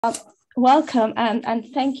Welcome and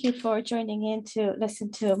thank you for joining in to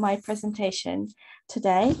listen to my presentation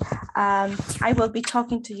today. I will be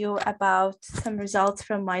talking to you about some results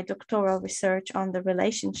from my doctoral research on the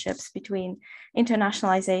relationships between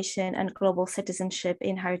internationalization and global citizenship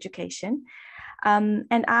in higher education.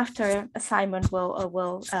 And after Simon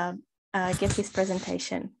will give his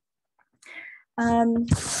presentation. A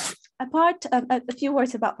few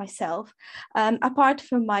words about myself. Apart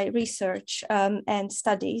from my research and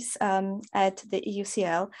studies at the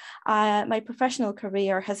UCL, my professional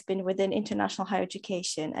career has been within international higher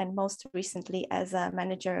education, and most recently as a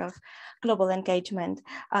manager of global engagement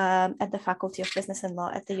at the Faculty of Business and Law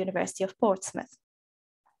at the University of Portsmouth.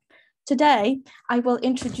 Today, I will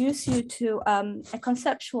introduce you to a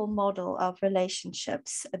conceptual model of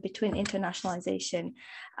relationships between internationalization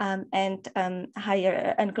and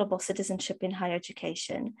global citizenship in higher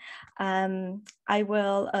education. I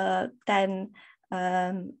will then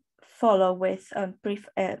follow with a brief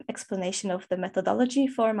explanation of the methodology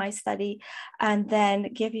for my study, and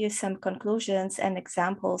then give you some conclusions and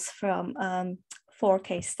examples from 4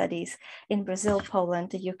 case studies in Brazil, Poland,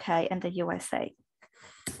 the UK, and the USA.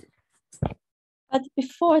 But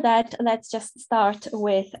before that, let's just start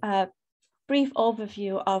with a brief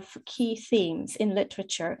overview of key themes in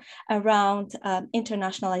literature around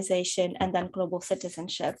internationalization and then global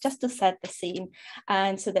citizenship, just to set the scene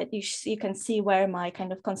and so that you can see where my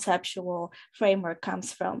kind of conceptual framework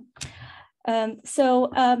comes from.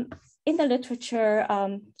 In the literature,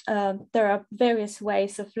 there are various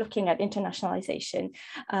ways of looking at internationalization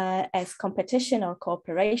as competition or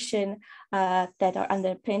cooperation that are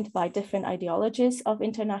underpinned by different ideologies of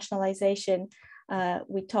internationalization.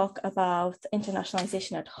 We talk about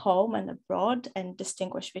internationalization at home and abroad and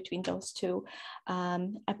distinguish between those two,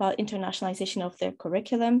 about internationalization of their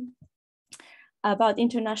curriculum, about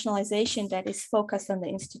internationalization that is focused on the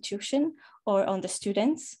institution or on the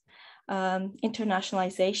students,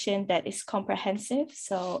 internationalization that is comprehensive,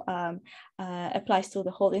 so applies to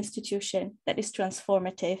the whole institution, that is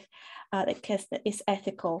transformative, that is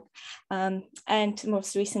ethical, and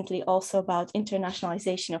most recently also about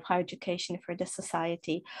internationalization of higher education for the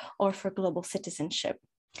society or for global citizenship.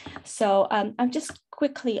 So I'm just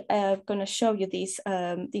quickly going to show you these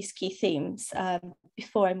key themes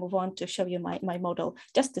before I move on to show you my model,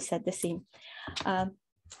 just to set the scene.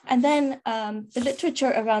 And then the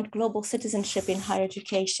literature around global citizenship in higher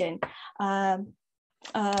education,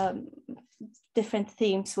 different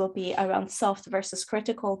themes will be around soft versus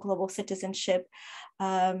critical global citizenship,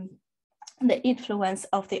 the influence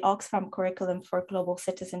of the Oxfam curriculum for global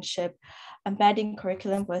citizenship, embedding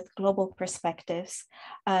curriculum with global perspectives,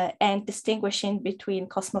 and distinguishing between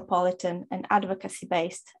cosmopolitan and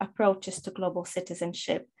advocacy-based approaches to global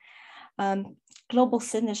citizenship. Global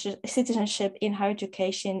citizenship in higher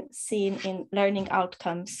education seen in learning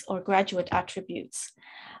outcomes or graduate attributes.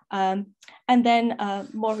 And then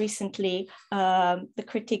more recently, the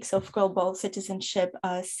critiques of global citizenship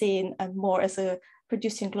seen more as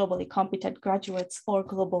producing globally competent graduates or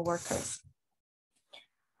global workers.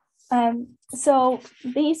 So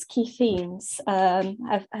these key themes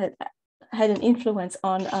have had an influence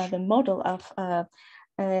on the model of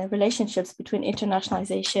relationships between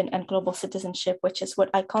internationalization and global citizenship, which is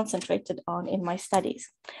what I concentrated on in my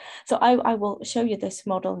studies. So I will show you this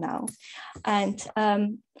model now. And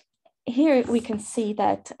here we can see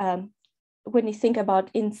that when you think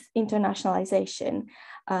about internationalization,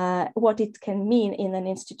 what it can mean in an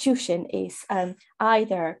institution is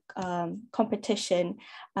either competition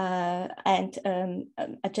and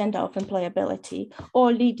agenda of employability,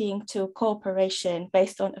 or leading to cooperation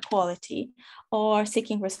based on equality, or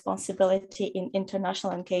seeking responsibility in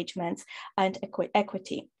international engagements and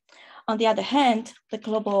equity. On the other hand, the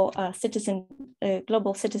global citizen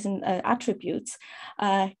attributes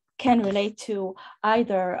can relate to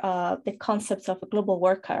either the concepts of a global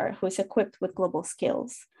worker who is equipped with global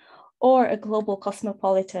skills, or a global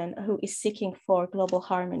cosmopolitan who is seeking for global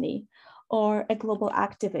harmony, or a global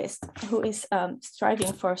activist who is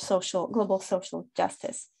striving for global social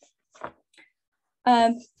justice.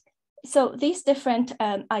 So these different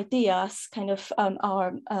ideas kind of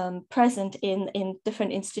are present in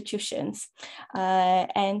different institutions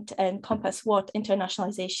and encompass what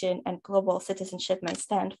internationalization and global citizenship may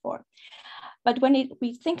stand for. But when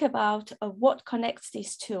we think about what connects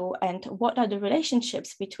these two and what are the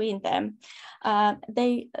relationships between them,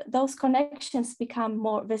 those connections become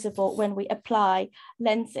more visible when we apply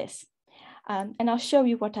lenses. And I'll show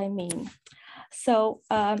you what I mean. So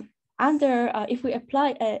if we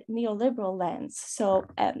apply a neoliberal lens, so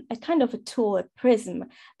a kind of a tool, a prism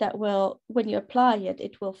that will, when you apply it,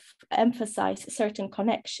 it will emphasize certain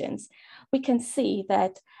connections, we can see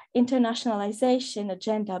that internationalization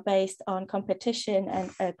agenda based on competition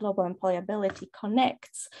and global employability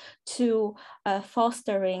connects to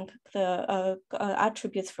fostering the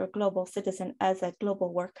attributes for a global citizen as a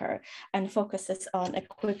global worker and focuses on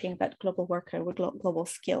equipping that global worker with global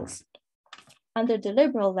skills. Under the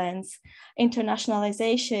liberal lens,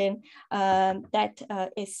 internationalization that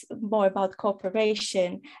is more about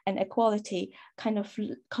cooperation and equality kind of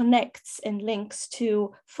connects and links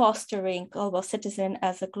to fostering global citizen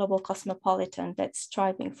as a global cosmopolitan that's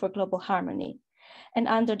striving for global harmony. And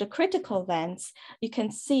under the critical lens, you can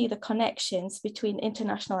see the connections between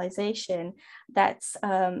internationalization that's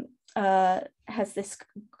has this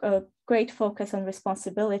great focus on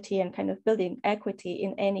responsibility and kind of building equity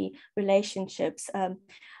in any relationships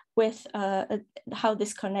with how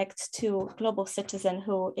this connects to global citizen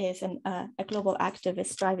who is a global activist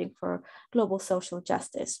striving for global social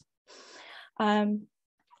justice.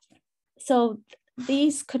 So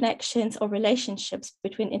these connections or relationships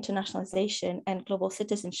between internationalization and global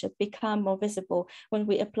citizenship become more visible when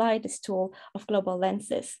we apply this tool of global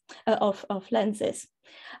lenses, of lenses.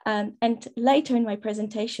 And later in my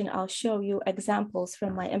presentation, I'll show you examples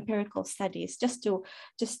from my empirical studies, just to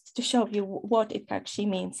show you what it actually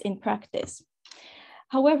means in practice.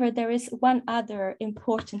 However, there is one other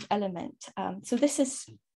important element. So this is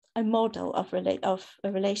a model of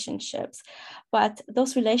relationships, but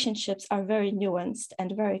those relationships are very nuanced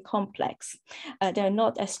and very complex. They're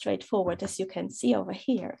not as straightforward as you can see over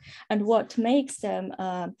here. And what makes them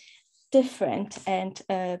different and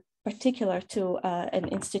particular to an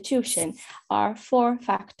institution are four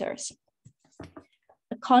factors.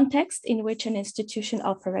 The context in which an institution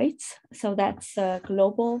operates, so that's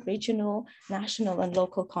global, regional, national, and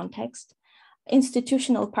local context.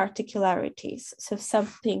 Institutional particularities, so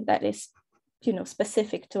something that is,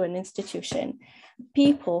 specific to an institution,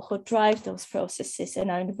 people who drive those processes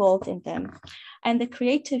and are involved in them, and the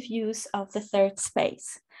creative use of the third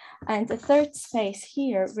space. And the third space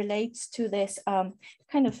here relates to this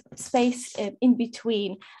kind of space in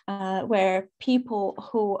between where people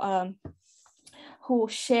who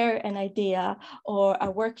share an idea or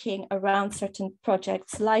are working around certain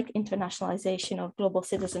projects like internationalization or global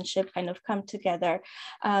citizenship kind of come together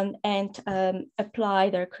and apply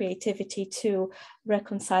their creativity to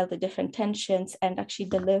reconcile the different tensions and actually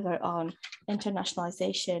deliver on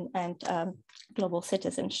internationalization and global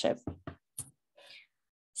citizenship.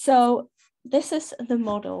 So this is the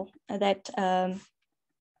model that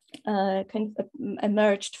kind of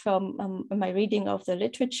emerged from my reading of the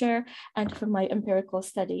literature and from my empirical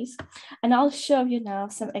studies. And I'll show you now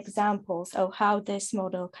some examples of how this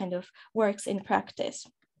model kind of works in practice.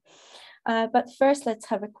 But first, let's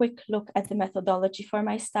have a quick look at the methodology for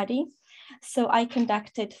my study. So I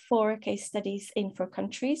conducted 4 case studies in 4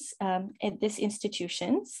 countries in these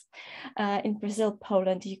institutions, in Brazil,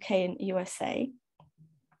 Poland, UK, and USA.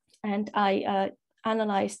 And I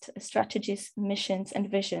analyzed strategies, missions,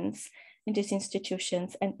 and visions in these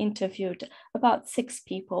institutions and interviewed about 6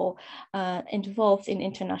 people involved in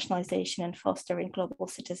internationalization and fostering global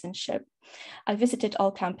citizenship. I visited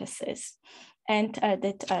all campuses and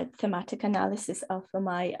did a thematic analysis of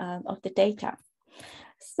the data.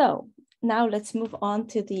 So now let's move on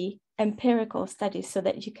to the empirical studies so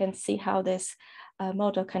that you can see how this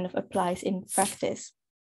model kind of applies in practice.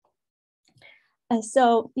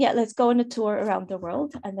 So yeah, let's go on a tour around the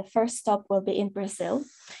world. And the first stop will be in Brazil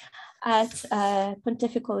at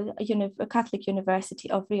Pontifical Catholic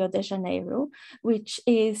University of Rio de Janeiro, which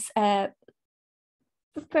is a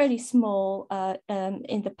fairly small,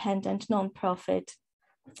 independent, non-profit,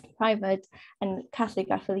 private and Catholic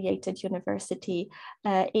affiliated university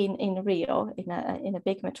in Rio, in a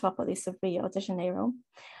big metropolis of Rio de Janeiro.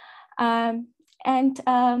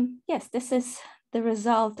 Yes, this is the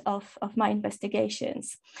result of my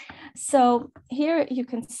investigations. So here you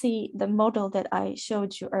can see the model that I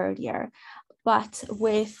showed you earlier, but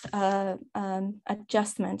with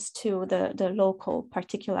adjustments to the local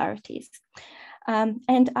particularities.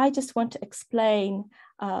 And I just want to explain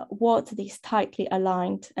what these tightly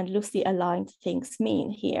aligned and loosely aligned things mean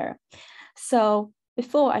here. So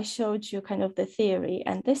before I showed you kind of the theory,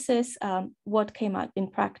 and this is what came out in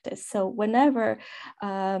practice. So whenever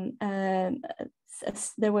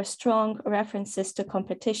there were strong references to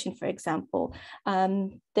competition, for example,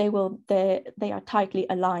 they are tightly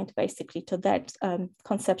aligned basically to that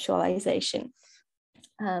conceptualization.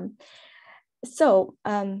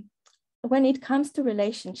 when it comes to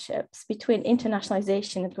relationships between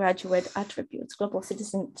internationalization and graduate attributes, global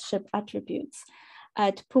citizenship attributes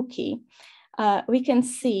at PUCI, we can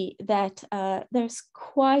see that there's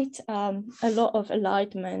quite a lot of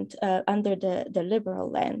alignment under the liberal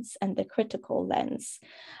lens and the critical lens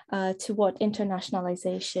to what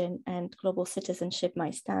internationalization and global citizenship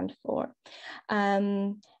might stand for.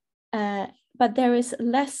 But there is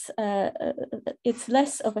less, it's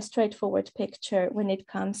less of a straightforward picture when it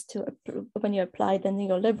comes to when you apply the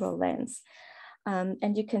neoliberal lens.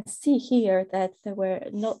 And you can see here that there were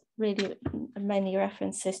not really many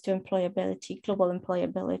references to employability, global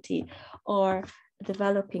employability, or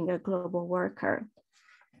developing a global worker.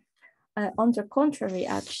 On the contrary,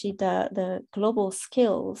 actually, the global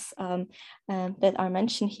skills that are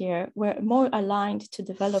mentioned here were more aligned to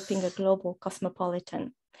developing a global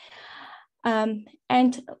cosmopolitan. And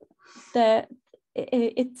the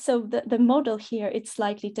model here, it's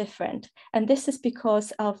slightly different. And this is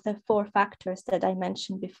because of the 4 factors that I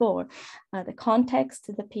mentioned before: the context,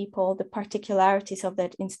 the people, the particularities of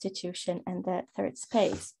that institution, and the third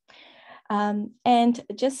space. And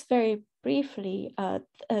just very briefly,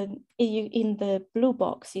 in the blue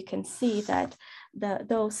box, you can see that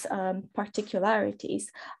those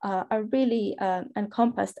particularities are really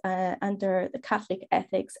encompassed under the Catholic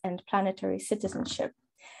ethics and planetary citizenship.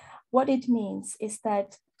 What it means is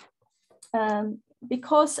that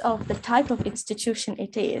because of the type of institution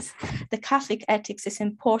it is, the Catholic ethics is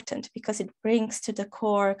important because it brings to the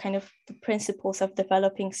core kind of the principles of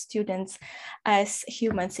developing students as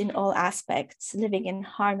humans in all aspects, living in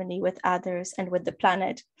harmony with others and with the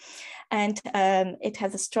planet. And it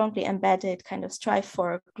has a strongly embedded kind of strive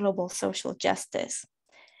for global social justice.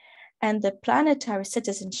 And the planetary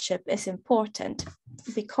citizenship is important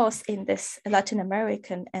because in this Latin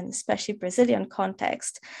American and especially Brazilian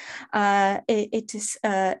context, it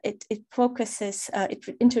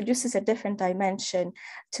introduces a different dimension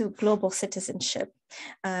to global citizenship.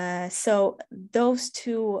 So those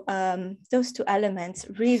two elements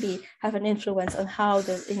really have an influence on how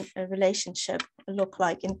the relationship look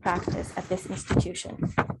like in practice at this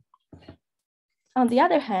institution. On the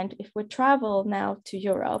other hand, if we travel now to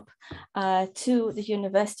Europe, to the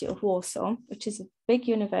University of Warsaw, which is a big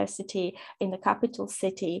university in the capital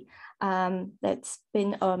city that's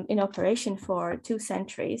been in operation for 2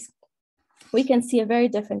 centuries, we can see a very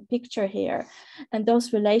different picture here. And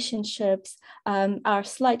those relationships have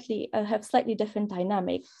slightly different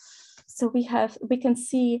dynamic. So we can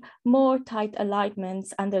see more tight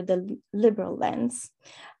alignments under the liberal lens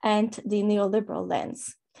and the neoliberal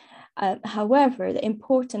lens. However, the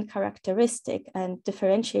important characteristic and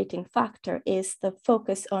differentiating factor is the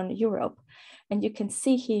focus on Europe. And you can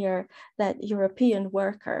see here that European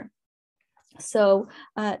worker. So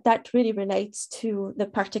that really relates to the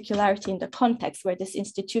particularity in the context where this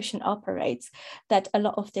institution operates, that a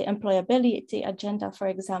lot of the employability agenda, for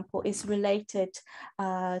example, is related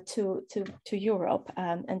to Europe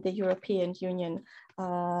and the European Union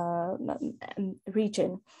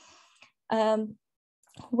region.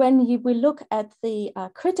 When we look at the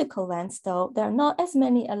critical lens, though, there are not as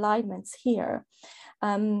many alignments here,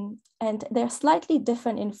 and they're slightly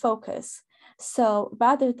different in focus. So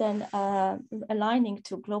rather than aligning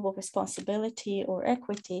to global responsibility or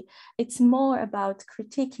equity, it's more about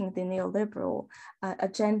critiquing the neoliberal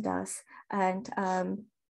agendas and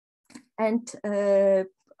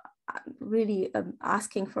really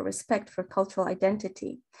asking for respect for cultural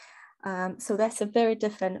identity. So that's a very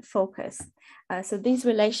different focus. So these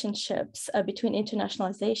relationships between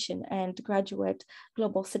internationalization and graduate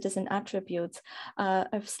global citizen attributes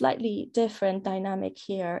have slightly different dynamic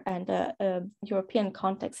here, and European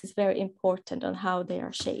context is very important on how they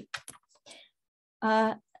are shaped.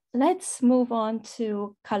 Let's move on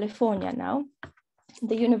to California now.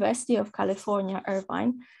 The University of California,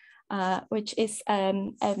 Irvine, which is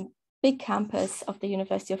a big campus of the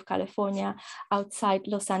University of California outside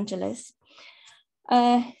Los Angeles.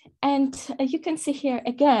 And you can see here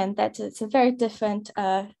again that it's a very different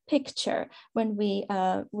picture when we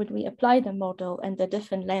apply the model and the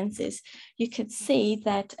different lenses. You can see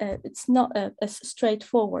that it's not as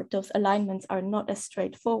straightforward. Those alignments are not as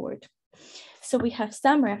straightforward. So we have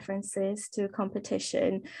some references to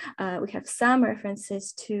competition. We have some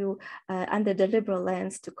references to, under the liberal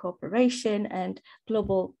lens, to cooperation and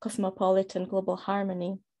global cosmopolitan, global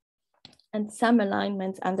harmony, and some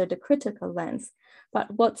alignments under the critical lens. But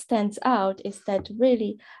what stands out is that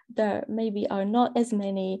really there maybe are not as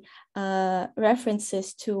many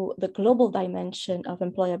references to the global dimension of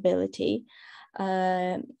employability.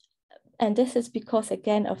 And this is because,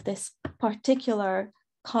 again, of this particular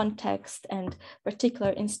context and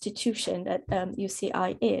particular institution that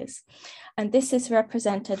UCI is. And this is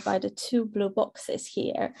represented by the two blue boxes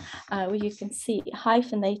here, where you can see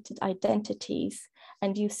hyphenated identities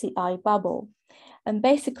and UCI bubble. And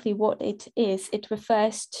basically what it is, it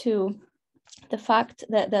refers to the fact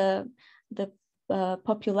that the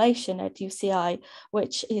population at UCI,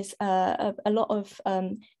 which is a lot of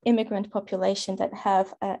immigrant population that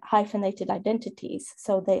have hyphenated identities.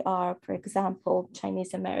 So they are, for example,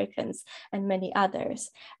 Chinese Americans and many others,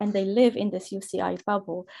 and they live in this UCI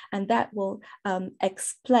bubble. And that will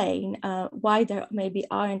explain why there maybe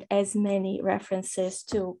aren't as many references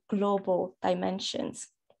to global dimensions.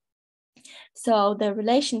 So the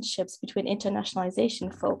relationships between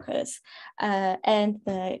internationalization focus and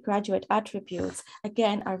the graduate attributes,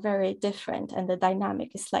 again, are very different, and the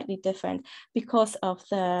dynamic is slightly different because of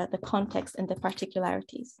the context and the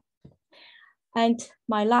particularities. And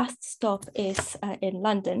my last stop is in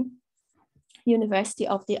London, University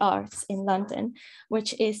of the Arts in London,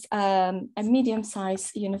 which is a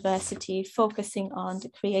medium-sized university focusing on the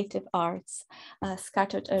creative arts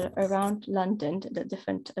scattered around London, the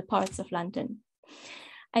different parts of London.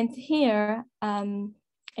 And here,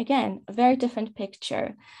 again, a very different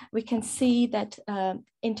picture. We can see that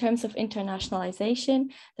in terms of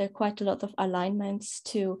internationalization, there are quite a lot of alignments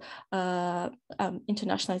to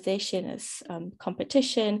internationalization as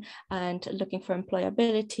competition and looking for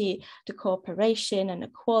employability, to cooperation and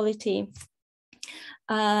equality.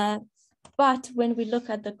 But when we look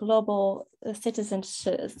at the global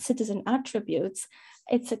citizen attributes,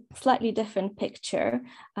 it's a slightly different picture,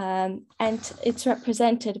 and it's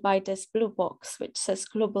represented by this blue box, which says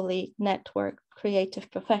globally networked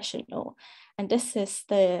creative professional. And this is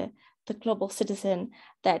the global citizen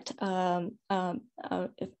that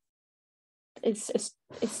is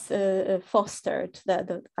fostered,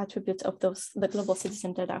 the attributes of the global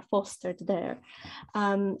citizen that are fostered there.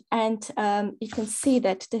 You can see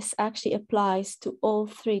that this actually applies to all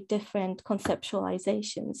three different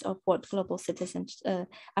conceptualizations of what global citizen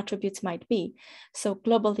attributes might be. So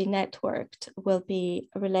globally networked will be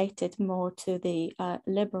related more to the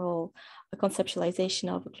liberal conceptualization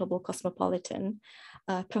of a global cosmopolitan,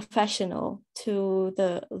 professional to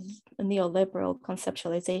the neoliberal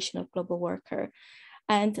conceptualization of global worker.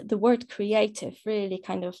 And the word creative really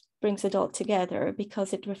kind of brings it all together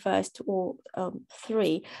because it refers to all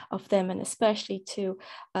three of them, and especially to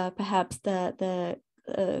perhaps the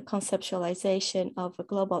conceptualization of a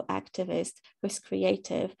global activist who is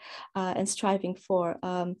creative and striving for,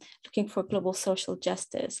 looking for global social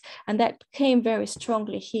justice. And that came very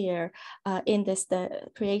strongly here in this, the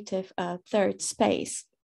creative third space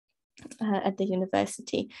at the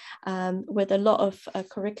university, with a lot of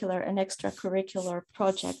curricular and extracurricular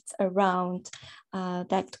projects around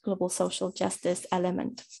that global social justice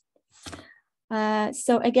element.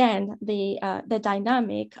 So again, the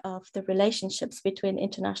dynamic of the relationships between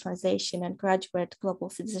internationalization and graduate global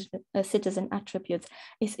citizen attributes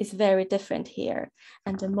is very different here,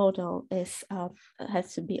 and the model is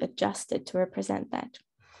has to be adjusted to represent that,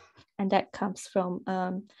 and that comes from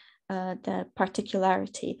the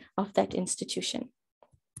particularity of that institution.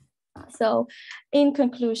 So in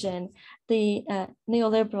conclusion, the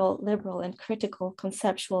neoliberal, liberal, and critical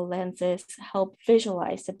conceptual lenses help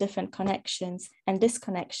visualize the different connections and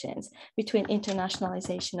disconnections between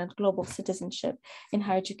internationalization and global citizenship in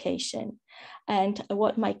higher education. And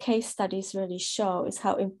what my case studies really show is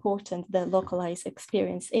how important the localized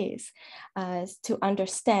experience is to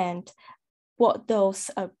understand what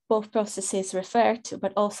those both processes refer to,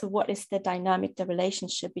 but also what is the dynamic, the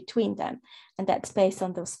relationship between them. And that's based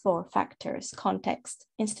on those four factors: context,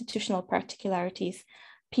 institutional particularities,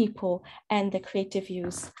 people, and the creative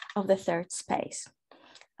use of the third space.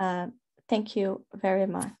 Thank you very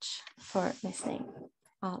much for listening.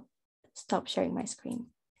 I'll stop sharing my screen.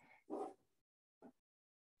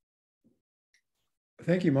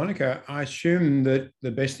 Thank you, Monika. I assume that the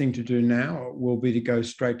best thing to do now will be to go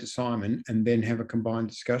straight to Simon and then have a combined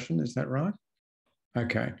discussion. Is that right?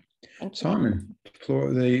 Okay. Thank you. Simon,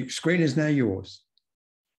 the screen is now yours.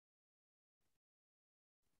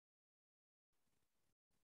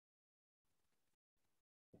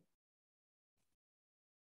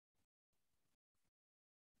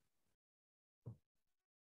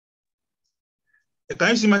 Can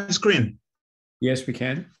you see my screen? Yes, we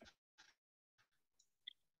can.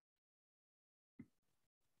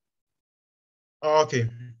 Okay.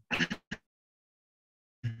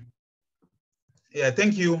 Yeah,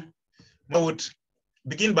 thank you. I would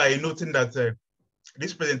begin by noting that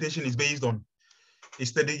this presentation is based on a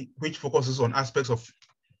study which focuses on aspects of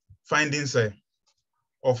findings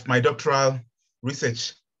of my doctoral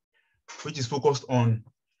research, which is focused on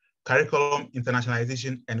curriculum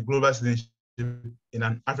internationalization and global citizenship in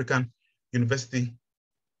an African university.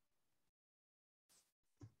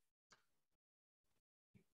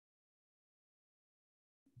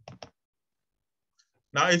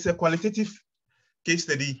 Now, it's a qualitative case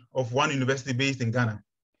study of one university based in Ghana.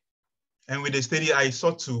 And with the study, I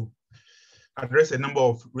sought to address a number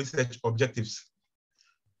of research objectives.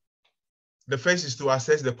 The first is to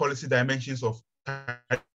assess the policy dimensions of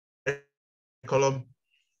curriculum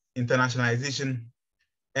internationalization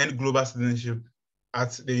and global citizenship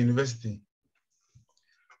at the university.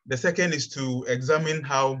 The second is to examine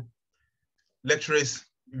how lecturers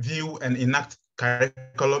view and enact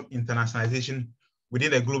curriculum internationalization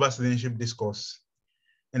within a global citizenship discourse.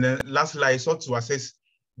 And then lastly, I sought to assess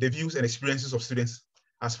the views and experiences of students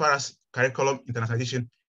as far as curriculum internationalization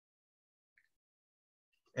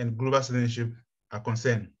and global citizenship are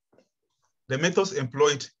concerned. The methods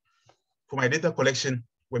employed for my data collection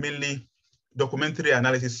were mainly documentary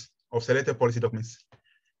analysis of selected policy documents,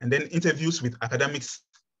 and then interviews with academics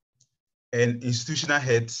and institutional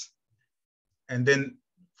heads, and then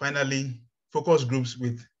finally focus groups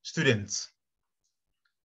with students.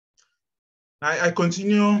 I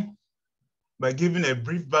continue by giving a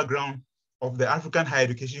brief background of the African higher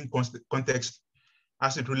education context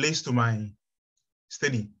as it relates to my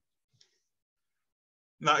study.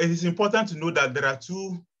 Now, it is important to note that there are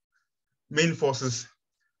two main forces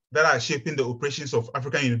that are shaping the operations of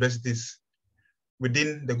African universities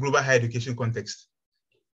within the global higher education context.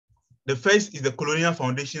 The first is the colonial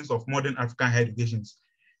foundations of modern African higher educations,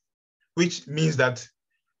 which means that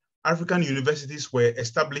African universities were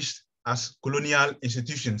established as colonial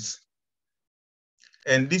institutions.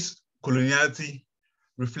 And this coloniality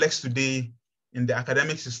reflects today in the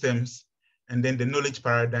academic systems and then the knowledge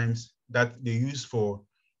paradigms that they use for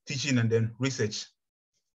teaching and then research.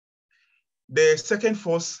 The second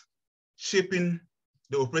force shaping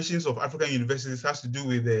the operations of African universities has to do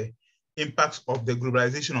with the impacts of the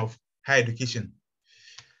globalization of higher education.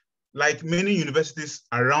 Like many universities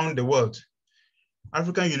around the world,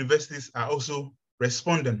 African universities are also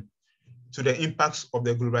responding to the impacts of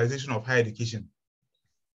the globalization of higher education.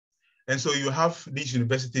 And so you have these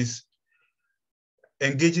universities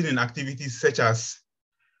engaging in activities such as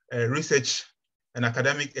research and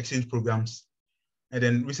academic exchange programs, and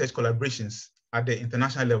then research collaborations at the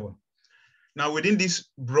international level. Now, within this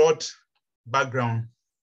broad background,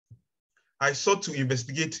 I sought to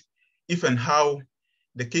investigate if and how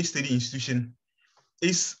the case study institution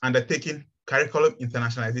is undertaking curriculum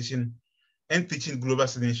internationalization and teaching global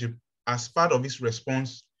citizenship as part of its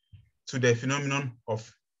response to the phenomenon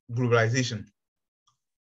of globalization.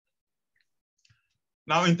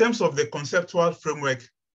 Now, in terms of the conceptual framework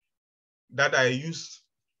that I used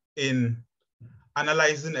in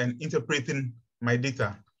analyzing and interpreting my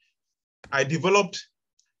data, I developed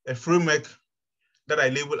a framework that I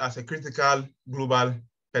label as a critical global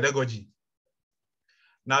pedagogy.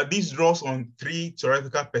 Now, this draws on three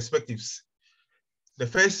theoretical perspectives. The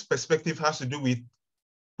first perspective has to do with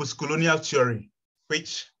post-colonial theory,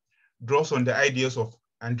 which draws on the ideas of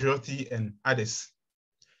Andreotti and others.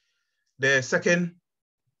 The second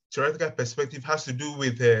theoretical perspective has to do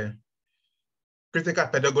with critical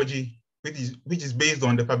pedagogy, which is based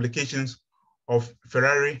on the publications of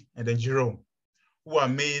Ferrari and then Giraud, who are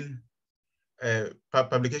main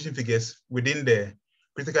publication figures within the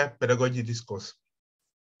critical pedagogy discourse.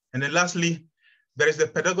 And then lastly, there is the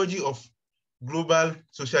pedagogy of global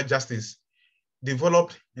social justice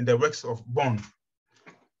developed in the works of Bond.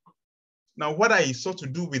 Now, what I sought to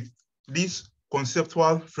do with this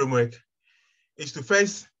conceptual framework is to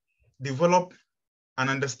first develop an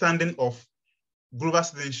understanding of global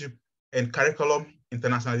citizenship and curriculum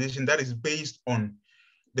internationalization that is based on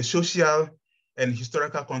the social and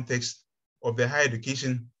historical context of the higher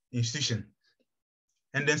education institution.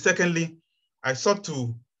 And then secondly, I sought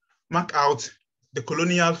to mark out the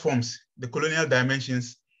colonial forms, the colonial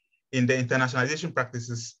dimensions in the internationalization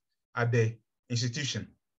practices at the institution.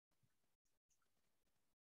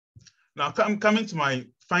 Now, coming to my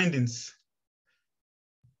findings,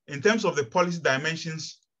 in terms of the policy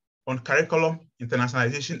dimensions on curriculum,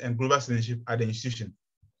 internationalization, and global citizenship at the institution,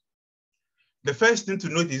 the first thing to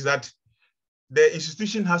note is that the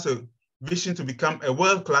institution has a vision to become a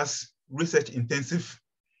world-class research-intensive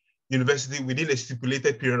university within a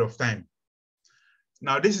stipulated period of time.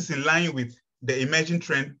 Now, this is in line with the emerging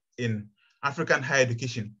trend in African higher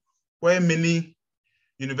education, where many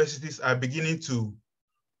universities are beginning to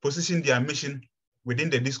position their mission within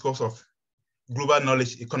the discourse of global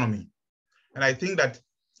knowledge economy. And I think that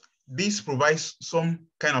this provides some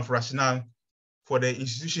kind of rationale for the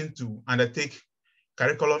institution to undertake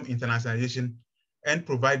curriculum internationalization and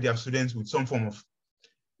provide their students with some form of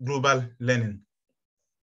global learning.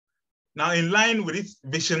 Now, in line with its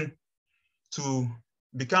vision to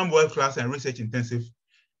become world-class and research intensive,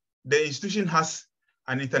 the institution has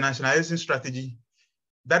an internationalization strategy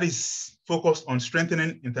that is focused on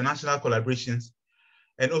strengthening international collaborations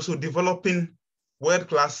and also developing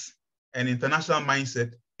world-class and international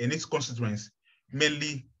mindset in its constituents,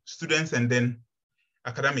 mainly students and then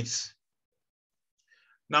academics.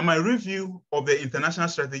 Now, my review of the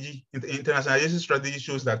internationalization strategy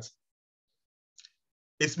shows that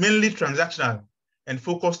it's mainly transactional and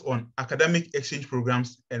focused on academic exchange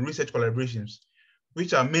programs and research collaborations,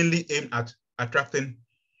 which are mainly aimed at attracting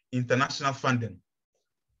international funding.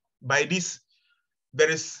 By this, there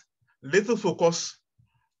is little focus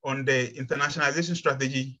on the internationalization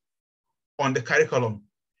strategy on the curriculum,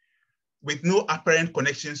 with no apparent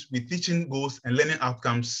connections with teaching goals and learning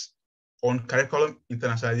outcomes on curriculum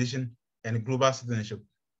internationalization and global citizenship.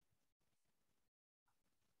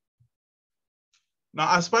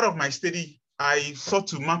 Now, as part of my study, I sought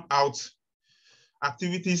to map out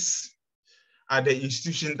activities at the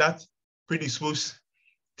institution that predispose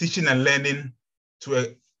teaching and learning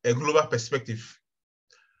to a global perspective.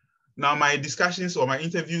 Now, my discussions or my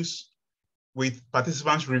interviews with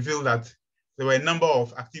participants revealed that there were a number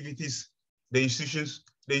of activities the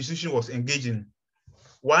institution was engaging.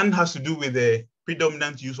 One has to do with the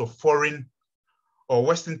predominant use of foreign or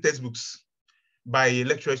Western textbooks by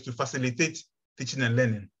lecturers to facilitate teaching and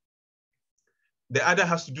learning. The other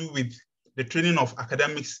has to do with the training of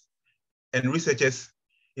academics and researchers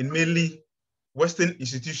in mainly Western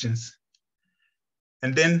institutions.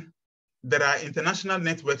 And then there are international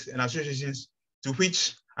networks and associations to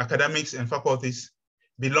which academics and faculties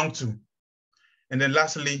belong to. And then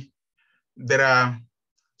lastly, there are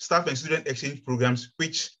staff and student exchange programs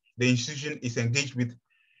which the institution is engaged with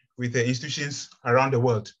the institutions around the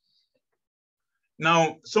world.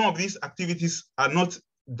 Now, some of these activities are not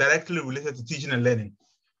directly related to teaching and learning,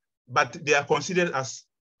 but they are considered as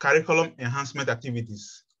curriculum enhancement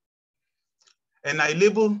activities. And I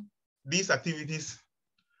label these activities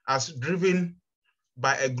as driven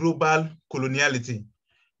by a global coloniality,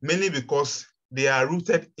 mainly because they are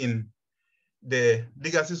rooted in the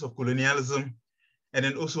legacies of colonialism, and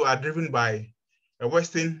then also are driven by a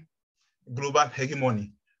Western global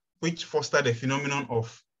hegemony, which fostered the phenomenon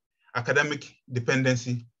of academic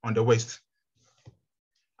dependency on the West.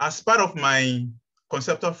 As part of my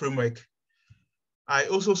conceptual framework, I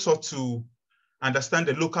also sought to understand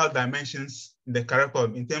the local dimensions in the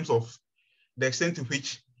curriculum in terms of the extent to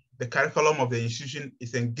which the curriculum of the institution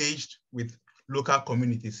is engaged with local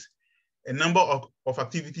communities. A number of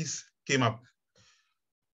activities came up.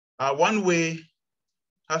 One way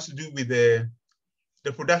has to do with the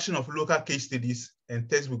production of local case studies and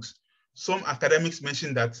textbooks. Some academics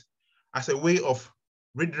mentioned that as a way of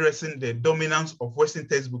redressing the dominance of Western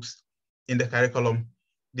textbooks in the curriculum,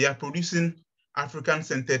 they are producing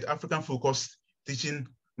African-centered, African-focused teaching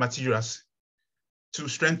materials to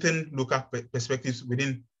strengthen local perspectives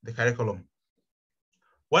within the curriculum.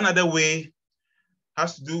 One other way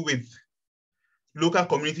has to do with local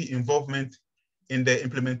community involvement in the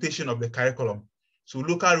implementation of the curriculum. So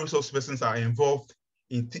local resource persons are involved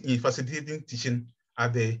in facilitating teaching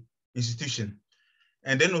at the institution.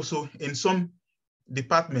 And then also in some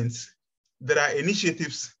departments, there are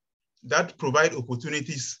initiatives that provide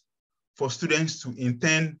opportunities for students to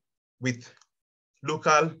intern with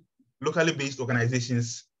locally based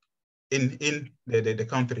organizations in the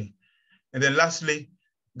country. And then lastly,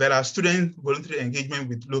 there are student voluntary engagement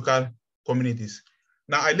with local communities.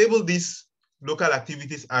 Now, I label these local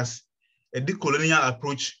activities as a decolonial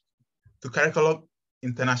approach to curriculum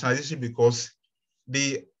internationalization because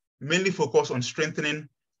they mainly focus on strengthening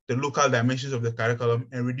the local dimensions of the curriculum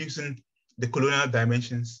and reducing the colonial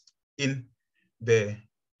dimensions in the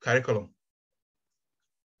curriculum.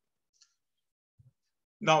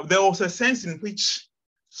 Now, there was a sense in which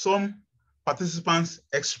some participants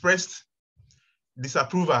expressed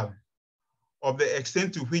disapproval of the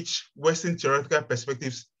extent to which Western theoretical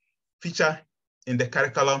perspectives feature in the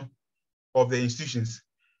curriculum of the institutions.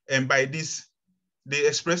 And by this, they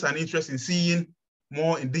expressed an interest in seeing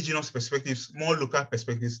more indigenous perspectives, more local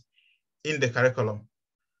perspectives in the curriculum.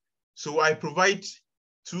 So I provide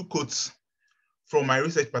two quotes from my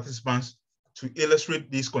research participants to illustrate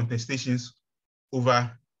these contestations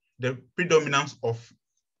over the predominance of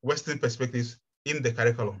Western perspectives in the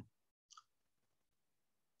curriculum.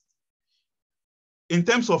 In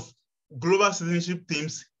terms of global citizenship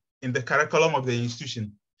themes in the curriculum of the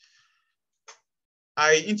institution,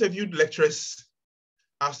 I interviewed lecturers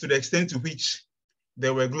as to the extent to which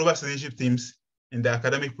there were global citizenship themes in the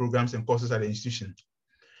academic programs and courses at the institution.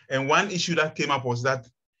 And one issue that came up was that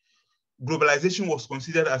globalization was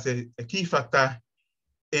considered as a key factor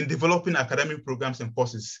in developing academic programs and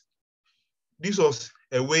courses. This was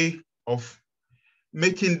a way of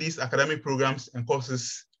making these academic programs and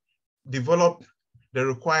courses develop the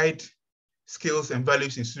required skills and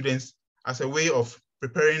values in students as a way of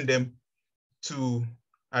preparing them to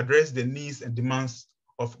address the needs and demands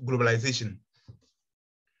of globalization.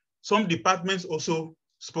 Some departments also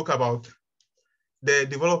spoke about the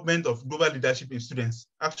development of global leadership in students.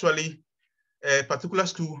 Actually, a particular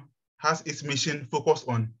school has its mission focused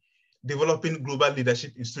on developing global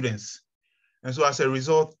leadership in students. And so as a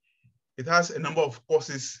result, it has a number of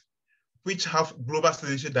courses which have global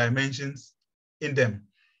citizenship dimensions in them.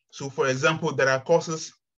 So for example, there are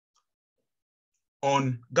courses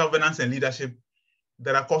on governance and leadership.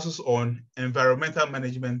 There are courses on environmental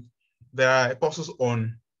management. There are courses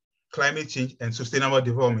on climate change and sustainable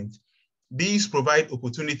development. These provide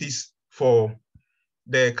opportunities for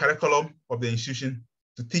the curriculum of the institution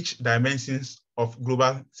to teach dimensions of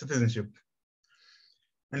global citizenship.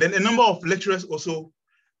 And then a number of lecturers also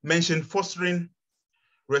mentioned fostering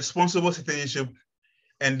responsible citizenship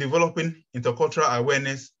and developing intercultural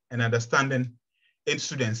awareness and understanding in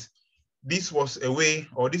students. This was a way,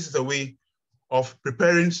 or this is a way of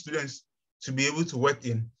preparing students to be able to work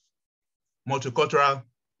in multicultural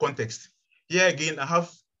context. Here again, I have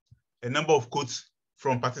a number of quotes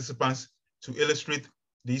from participants to illustrate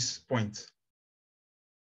these points.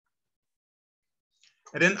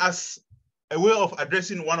 And then as a way of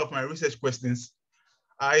addressing one of my research questions,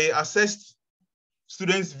 I assessed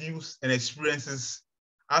students' views and experiences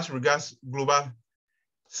as regards global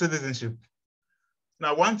citizenship.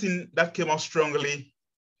 Now, one thing that came out strongly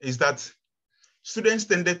is that students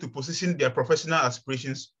tended to position their professional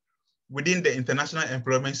aspirations within the international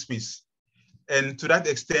employment space. And to that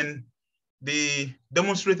extent, they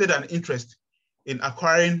demonstrated an interest in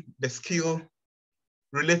acquiring the skill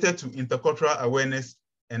related to intercultural awareness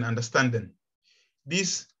and understanding.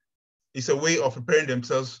 This is a way of preparing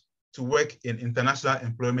themselves to work in international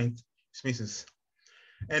employment spaces.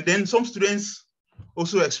 And then some students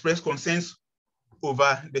also expressed concerns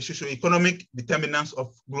over the socio-economic determinants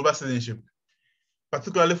of global citizenship,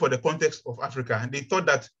 particularly for the context of Africa. And they thought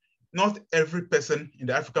that not every person in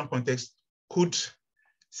the African context could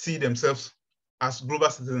see themselves as global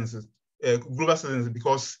citizens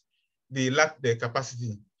because they lack the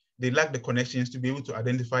capacity, they lack the connections to be able to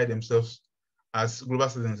identify themselves as global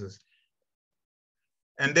citizens.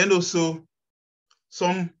 And then also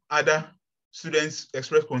some other students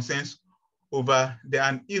expressed concerns over the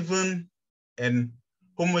uneven and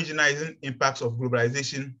homogenizing impacts of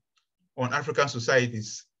globalization on African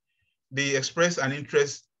societies. They expressed an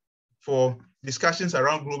interest for discussions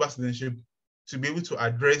around global citizenship to be able to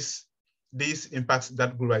address these impacts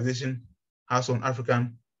that globalization has on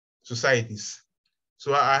African societies.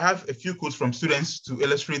 So I have a few quotes from students to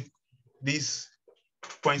illustrate these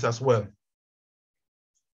points as well.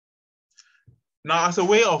 Now, as a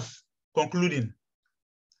way of concluding,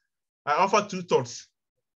 I offer two thoughts.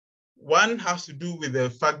 One has to do with the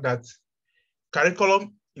fact that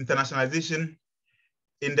curriculum internationalization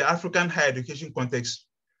in the African higher education context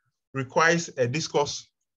requires a discourse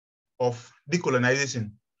of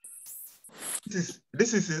decolonization. This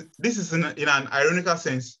is in an ironical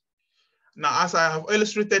sense. Now, as I have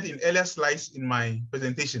illustrated in earlier slides in my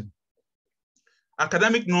presentation,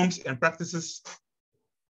 academic norms and practices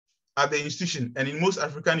at the institution and in most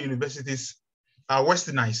African universities are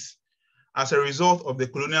westernized as a result of the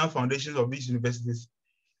colonial foundations of these universities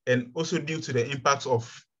and also due to the impacts of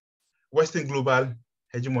Western global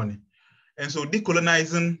hegemony. And so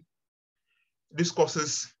decolonizing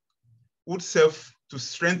discourses would serve to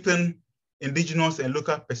strengthen indigenous and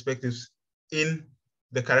local perspectives in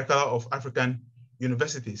the curricula of African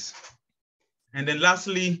universities. And then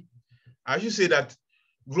lastly, I should say that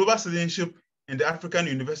global citizenship in the African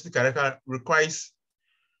university curricula requires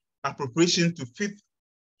appropriation to fit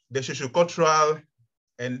the sociocultural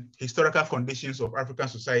and historical conditions of African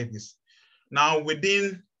societies. Now,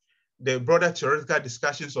 within the broader theoretical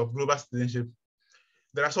discussions of global citizenship,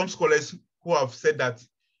 there are some scholars who have said that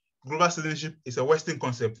global citizenship is a Western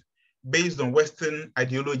concept based on Western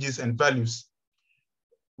ideologies and values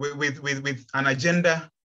with an agenda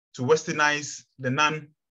to Westernize the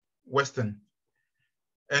non-Western.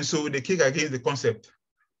 And so they kick against the concept.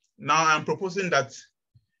 Now I'm proposing that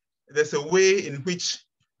there's a way in which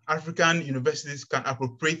African universities can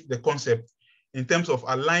appropriate the concept in terms of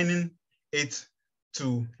aligning it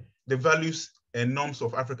to the values and norms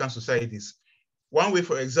of African societies. One way,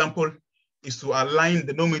 for example, is to align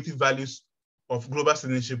the normative values of global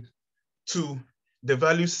citizenship to the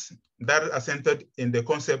values that are centered in the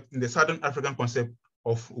concept, in the Southern African concept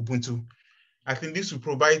of Ubuntu. I think this will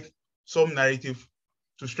provide some narrative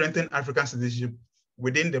to strengthen African citizenship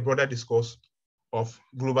within the broader discourse of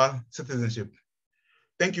global citizenship.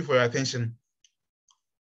 Thank you for your attention.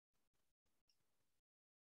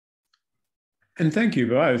 And thank you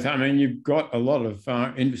both. I mean, you've got a lot of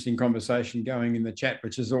interesting conversation going in the chat,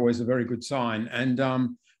 which is always a very good sign.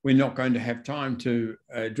 And we're not going to have time to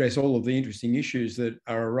address all of the interesting issues that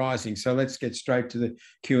are arising. So let's get straight to the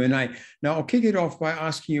Q&A. Now, I'll kick it off by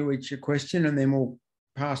asking you each a question, and then we'll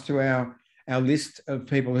pass to our list of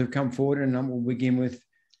people who've come forward, and we'll begin with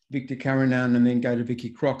Victor Karanan and then go to Vicky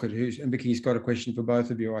Crockett, and Vicky's got a question for both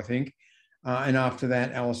of you, I think. And after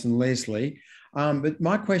that, Alison Leslie. But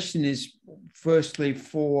my question is, firstly,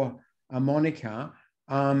 for Monika,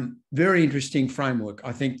 very interesting framework.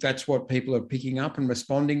 I think that's what people are picking up and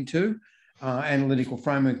responding to, analytical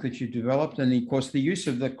framework that you've developed. And of course, the use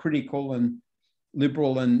of the critical and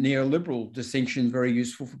liberal and neoliberal distinction is very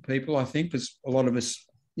useful for people, I think, because a lot of us,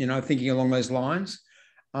 you know, thinking along those lines.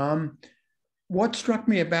 What struck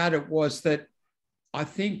me about it was that I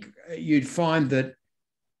think you'd find that,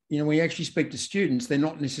 you know, when you actually speak to students, they're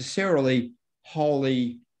not necessarily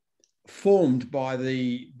wholly formed by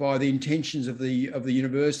the intentions of the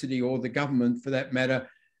university or the government, for that matter,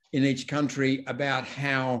 in each country about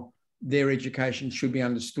how their education should be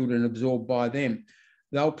understood and absorbed by them.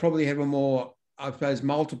 They'll probably have a more, I suppose,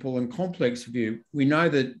 multiple and complex view. We know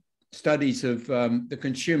that studies of the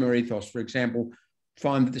consumer ethos, for example,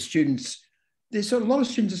 find that the students, there's a lot of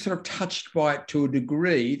students are sort of touched by it to a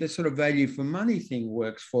degree. The sort of value for money thing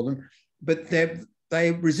works for them, but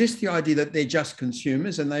they resist the idea that they're just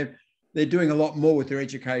consumers, and they're doing a lot more with their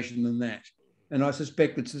education than that. And I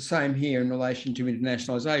suspect it's the same here in relation to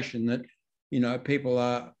internationalisation, that, you know, people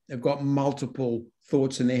have got multiple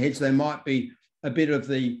thoughts in their heads. They might be a bit of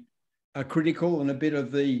the critical and a bit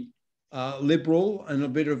of the liberal and a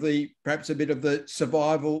bit of the, perhaps a bit of the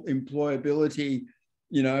survival, employability,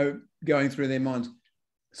 you know, going through their minds.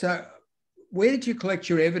 So where did you collect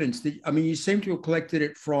your evidence? I mean, you seem to have collected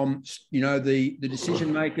it from, you know, the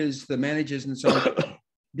decision makers, the managers and so on.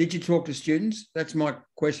 Did you talk to students? That's my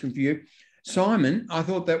question for you. Simon, I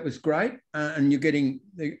thought that was great. And you're getting,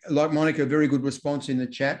 like Monika, a very good response in the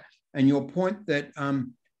chat. And your point that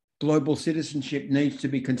global citizenship needs to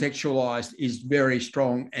be contextualised is very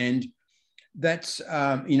strong. And that's,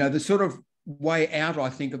 you know, the sort of way out, I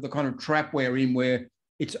think, of the kind of trap we're in, where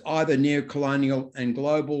it's either neo-colonial and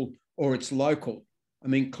global or it's local. I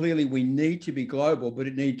mean, clearly we need to be global, but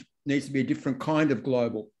it needs to be a different kind of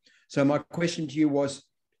global. So my question to you was,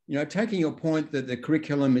 you know, taking your point that the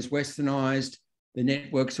curriculum is westernized, the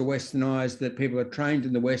networks are westernized, that people are trained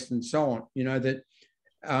in the West and so on, you know, that,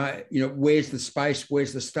 you know, where's the space,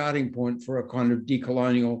 where's the starting point for a kind of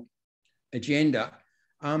decolonial agenda?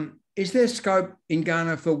 Is there scope in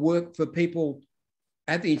Ghana for work for people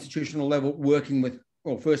at the institutional level working with,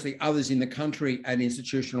 well, firstly, others in the country at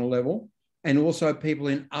institutional level, and also people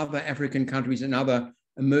in other African countries and other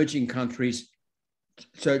emerging countries,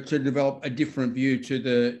 so to develop a different view to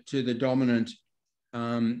the dominant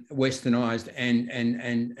westernized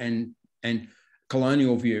and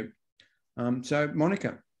colonial view? So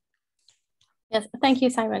Monika. Yes, thank you,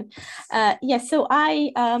 Simon. Yes, so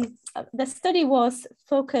the study was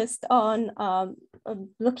focused on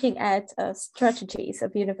looking at strategies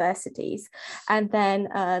of universities, and then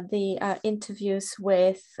the interviews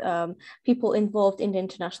with people involved in the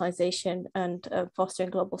internationalization and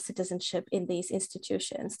fostering global citizenship in these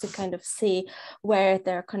institutions, to kind of see where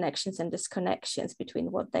there are connections and disconnections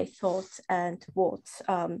between what they thought and what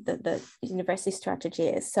the university strategy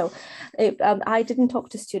is. So I didn't talk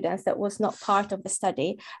to students. That was not part of the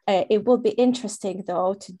study. It will be interesting,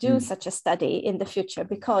 though, to do such a study in the future,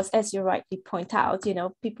 because, as you rightly point out, you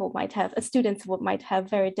know, people might have, students might have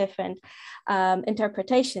very different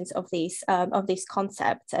interpretations of these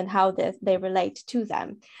concepts and how they relate to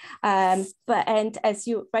them. And as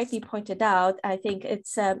you rightly pointed out, I think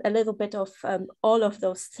it's a little bit of all of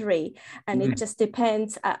those three, and it just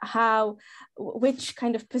depends which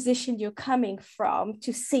kind of position you're coming from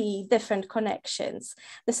to see different connections.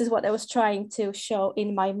 This is what I was trying to show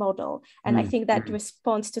in my model, and I think that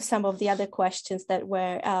responds to some of the other questions that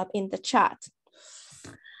were in the chat.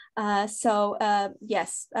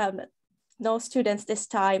 Yes, no students this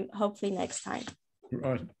time, hopefully next time.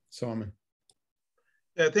 Right, Simon.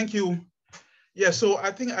 Yeah, thank you. Yeah, so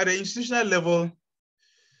I think at the institutional level,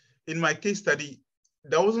 in my case study,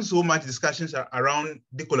 there wasn't so much discussions around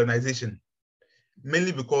decolonization,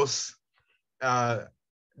 mainly because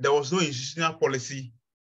there was no institutional policy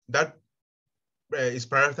that is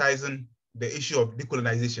prioritizing the issue of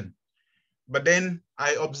decolonization. But then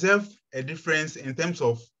I observed a difference in terms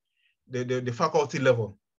of the faculty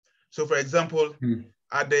level. So for example,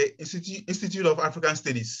 at the Institute of African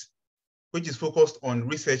Studies, which is focused on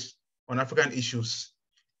research on African issues,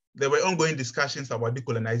 there were ongoing discussions about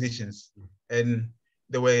decolonizations, and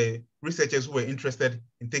there were researchers who were interested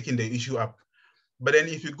in taking the issue up. But then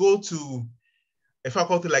if you go to a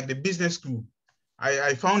faculty like the business school,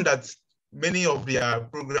 I found that many of their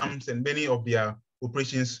programs and many of their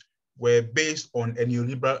operations were based on a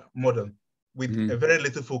neoliberal model with a very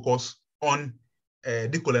little focus on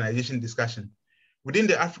decolonization discussion. Within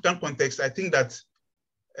the African context, I think that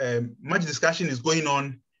much discussion is going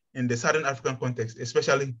on in the Southern African context,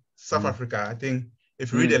 especially South Africa. I think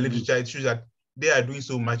if you read the literature, it shows that they are doing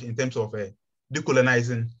so much in terms of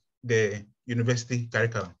decolonizing the university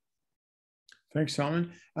curriculum. Thanks,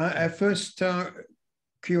 Simon. Our first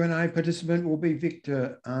Q&A participant will be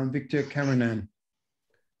Victor Karunan.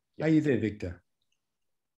 Are you there, Victor?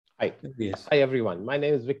 Hi. Yes. Hi, everyone. My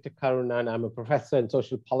name is Victor Karunan. I'm a professor in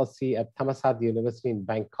social policy at Thammasat University in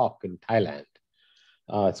Bangkok in Thailand.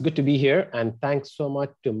 It's good to be here, and thanks so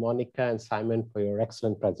much to Monika and Simon for your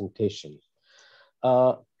excellent presentation.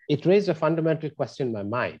 It raised a fundamental question in my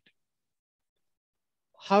mind.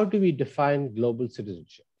 How do we define global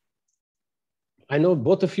citizenship? I know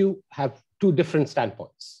both of you have two different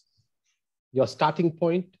standpoints. Your starting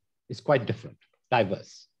point is quite different,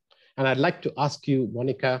 diverse. And I'd like to ask you,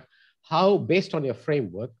 Monika, how, based on your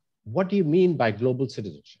framework, what do you mean by global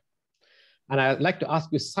citizenship? And I'd like to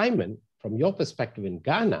ask you, Simon, from your perspective in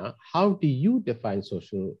Ghana, how do you define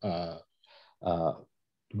social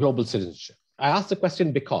global citizenship? I ask the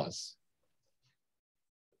question because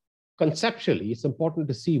conceptually, it's important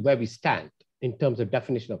to see where we stand in terms of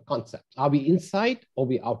definition of concepts. Are we inside or are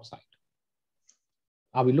we outside?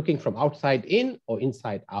 Are we looking from outside in or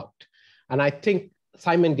inside out? And I think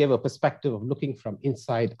Simon gave a perspective of looking from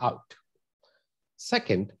inside out.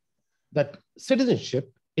 Second, that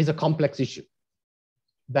citizenship is a complex issue,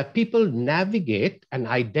 that people navigate an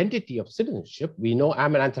identity of citizenship. We know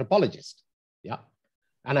I'm an anthropologist, yeah?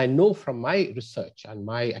 And I know from my research and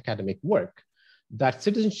my academic work that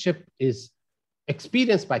citizenship is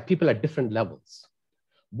experienced by people at different levels.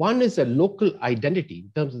 One is a local identity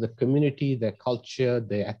in terms of the community, their culture,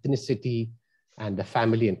 their ethnicity, and the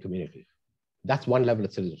family and community. That's one level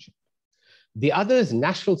of citizenship. The other is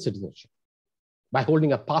national citizenship, by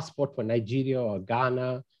holding a passport for Nigeria or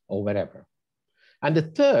Ghana or wherever. And the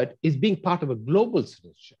third is being part of a global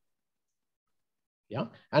citizenship. Yeah,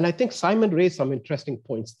 and I think Simon raised some interesting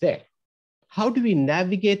points there. How do we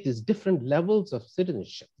navigate these different levels of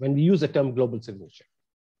citizenship when we use the term global citizenship?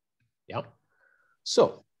 Yeah,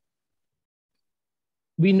 so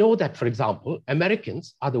we know that, for example,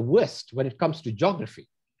 Americans are the worst when it comes to geography,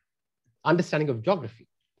 understanding of geography.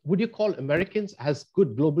 Would you call Americans as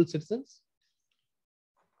good global citizens?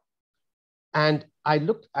 And I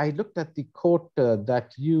looked at the quote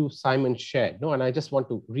that you, Simon, shared, no, and I just want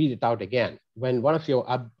to read it out again. When one of your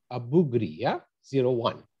Abugri, yeah,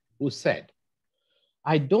 01, who said,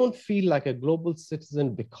 I don't feel like a global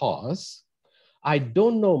citizen because I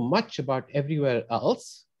don't know much about everywhere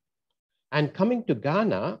else. And coming to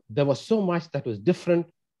Ghana, there was so much that was different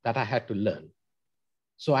that I had to learn.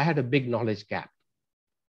 So I had a big knowledge gap.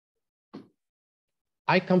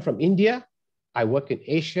 I come from India. I work in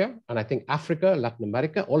Asia, and I think Africa, Latin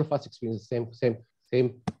America, all of us experience the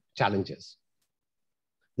same challenges.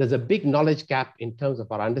 There's a big knowledge gap in terms of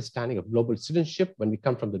our understanding of global citizenship when we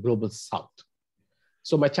come from the global south.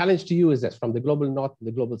 So my challenge to you is this, from the global north and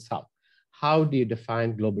the global south, how do you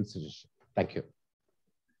define global citizenship? Thank you.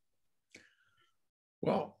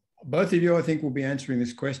 Well, both of you, I think, will be answering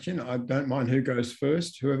this question. I don't mind who goes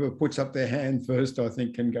first. Whoever puts up their hand first, I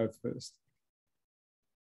think, can go first.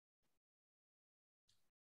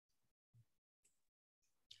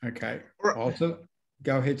 Okay, also,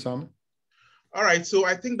 go ahead, Simon. All right, so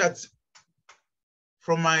I think that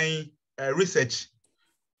from my research,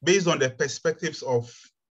 based on the perspectives of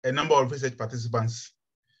a number of research participants,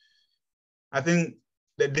 I think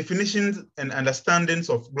the definitions and understandings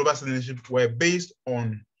of global citizenship were based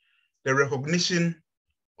on the recognition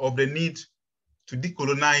of the need to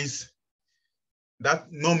decolonize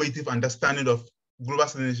that normative understanding of global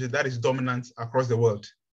citizenship that is dominant across the world.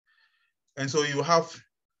 And so you have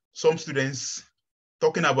some students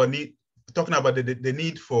talking about the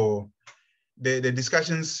need for the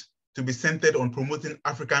discussions to be centered on promoting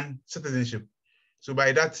African citizenship. So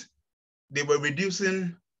by that, they were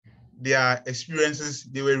reducing their experiences,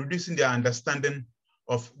 they were reducing their understanding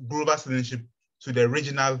of global citizenship to the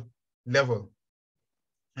regional level.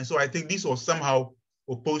 And so I think this was somehow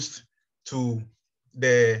opposed to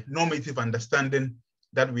the normative understanding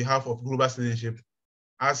that we have of global citizenship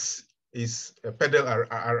as is peddled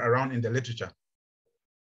around in the literature.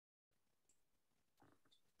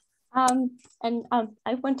 I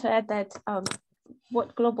want to add that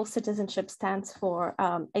what global citizenship stands for,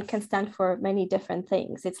 it can stand for many different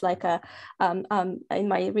things. It's like in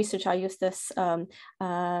my research, I use this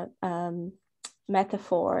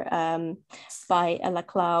metaphor by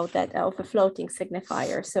Laclau that of a floating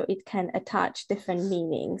signifier. So it can attach different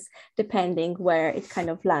meanings depending where it kind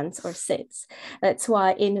of lands or sits. That's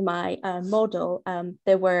why in my model,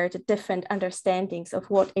 there were the different understandings of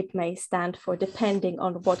what it may stand for depending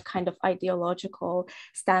on what kind of ideological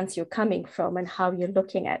stance you're coming from and how you're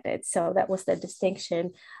looking at it. So that was the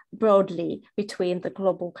distinction broadly between the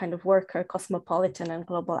global kind of worker, cosmopolitan, and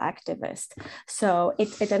global activist. So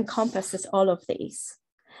it encompasses all of these.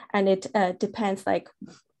 And it depends, like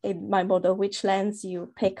in my model, which lens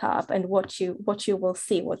you pick up and what you will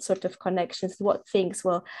see, what sort of connections, what things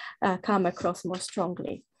will come across more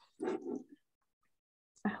strongly.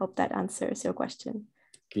 I hope that answers your question.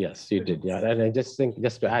 Yes, you did. Yeah, and I just think,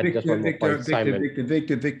 just to add just one more point, Simon.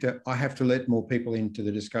 Victor, I have to let more people into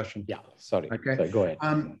the discussion. Yeah, sorry. Okay, so go ahead.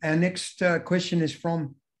 Our next question is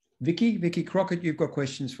from Vicky Crockett. You've got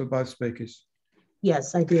questions for both speakers.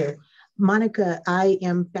 Yes, I do. Monika, I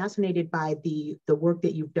am fascinated by the work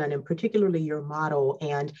that you've done, and particularly your model.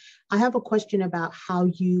 And I have a question about how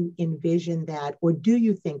you envision that, or do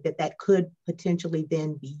you think that that could potentially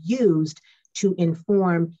then be used to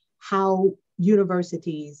inform how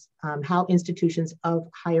universities, how institutions of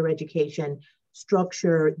higher education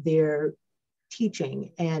structure their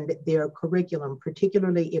teaching and their curriculum,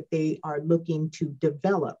 particularly if they are looking to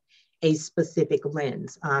develop a specific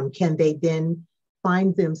lens? Can they then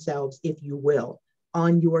find themselves, if you will,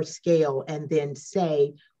 on your scale and then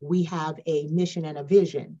say, we have a mission and a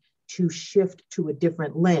vision to shift to a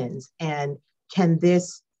different lens? And can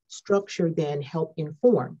this structure then help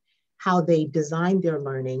inform how they design their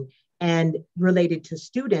learning? And related to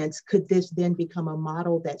students, could this then become a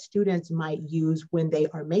model that students might use when they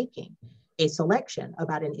are making a selection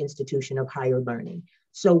about an institution of higher learning?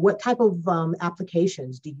 So what type of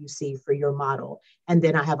applications do you see for your model? And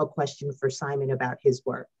then I have a question for Simon about his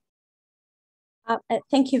work.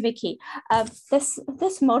 Thank you, Vicky.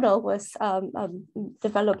 This model was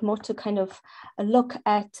developed more to kind of look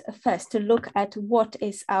at what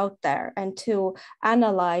is out there and to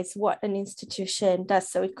analyze what an institution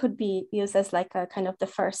does. So it could be used as like a kind of the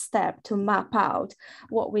first step to map out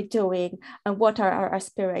what we're doing and what are our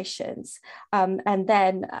aspirations. And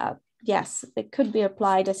then yes, it could be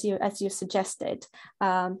applied as you suggested.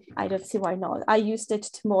 I don't see why not. I used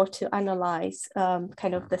it more to analyze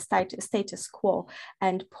kind of the status quo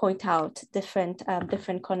and point out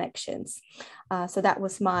different connections. So that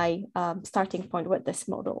was my starting point with this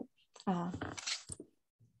model.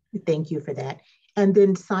 Thank you for that. And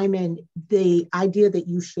then Simon, the idea that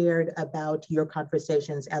you shared about your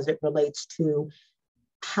conversations as it relates to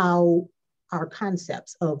how our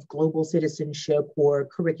concepts of global citizenship or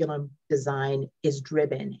curriculum design is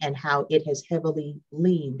driven and how it has heavily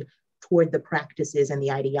leaned toward the practices and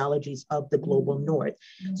the ideologies of the global north.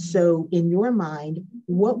 So in your mind,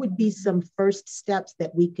 what would be some first steps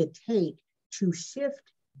that we could take to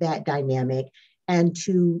shift that dynamic and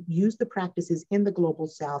to use the practices in the global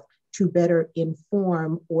south to better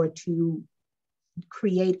inform or to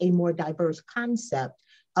create a more diverse concept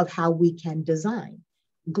of how we can design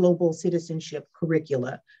global citizenship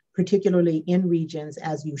curricula, particularly in regions,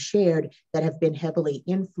 as you shared, that have been heavily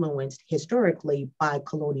influenced historically by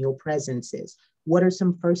colonial presences? What are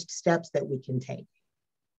some first steps that we can take?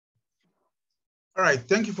 All right,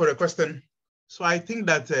 thank you for the question. So I think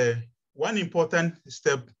that one important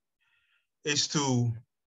step is to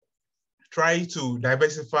try to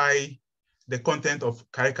diversify the content of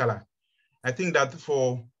curricula. I think that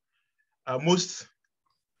for most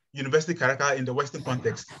university curricula in the Western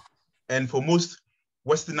context, and for most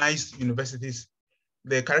Westernized universities,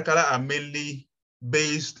 the curricula are mainly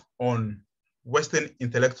based on Western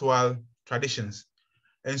intellectual traditions.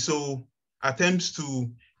 And so attempts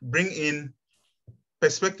to bring in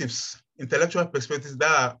perspectives, intellectual perspectives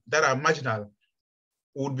that are marginal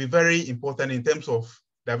would be very important in terms of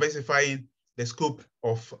diversifying the scope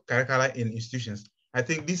of curricula in institutions. I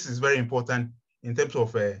think this is very important in terms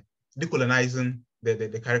of decolonizing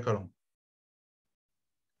the curriculum.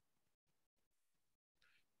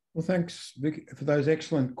 Well, thanks, Vic, for those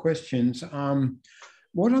excellent questions.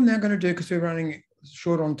 What I'm now going to do, because we're running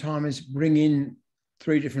short on time, is bring in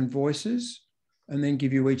 3 different voices. and then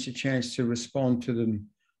give you each a chance to respond to them.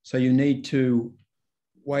 So you need to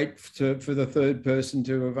wait for the third person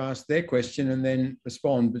to have asked their question and then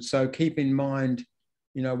respond. But so keep in mind,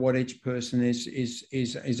 you know, what each person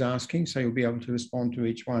is asking, so you'll be able to respond to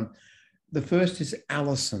each one. The first is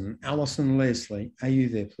Alison. Alison Leslie, are you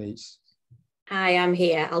there, please? Hi, I'm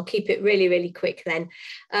here. I'll keep it really, really quick then.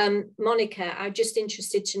 Monika, I'm just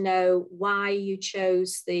interested to know why you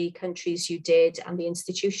chose the countries you did and the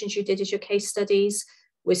institutions you did as your case studies.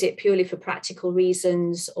 Was it purely for practical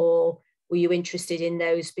reasons, or were you interested in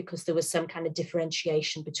those because there was some kind of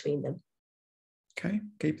differentiation between them? Okay,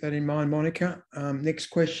 keep that in mind, Monika. Next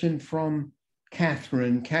question from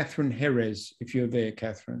Catherine. Catherine Jerez, if you're there,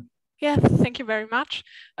 Catherine. Yes, thank you very much.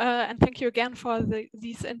 And thank you again for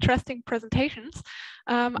these interesting presentations.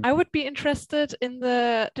 I would be interested in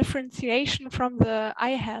the differentiation from the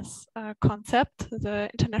IHES concept, the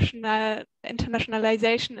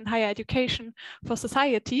internationalization in higher education for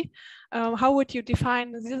society. How would you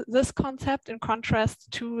define this concept in contrast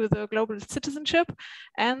to the global citizenship?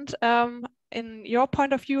 And in your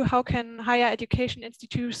point of view, how can higher education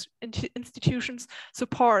institutions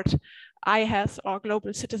support IHES or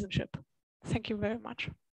global citizenship? Thank you very much.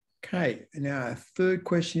 Okay, now our third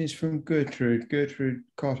question is from Gertrude. Gertrude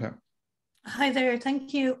Cotter. Hi there,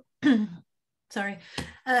 thank you. Sorry.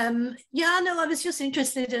 Yeah, no, I was just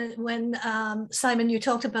interested in when, Simon, you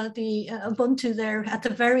talked about the Ubuntu there at the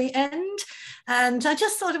very end. And I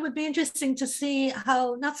just thought it would be interesting to see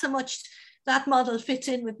how, not so much that model fits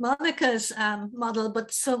in with Monika's model,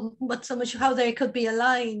 but so much how they could be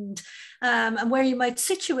aligned, and where you might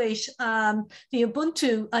situate the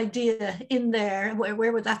Ubuntu idea in there.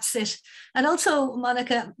 Where would that sit? And also,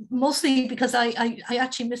 Monika, mostly because I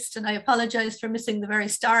actually missed, and I apologize for missing the very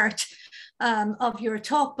start of your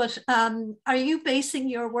talk, but are you basing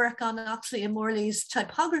your work on Oxley and Morley's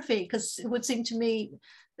typography? Because it would seem to me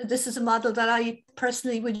that this is a model that I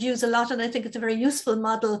personally would use a lot, and I think it's a very useful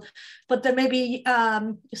model, but there may be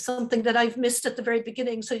something that I've missed at the very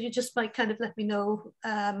beginning. So you just might kind of let me know,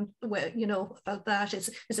 where, you know, about that. Is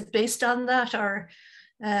it based on that, or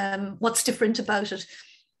what's different about it?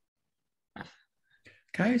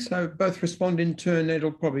 Okay, so both respond in turn.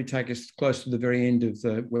 It'll probably take us close to the very end of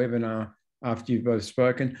the webinar after you've both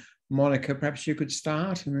spoken. Monika, perhaps you could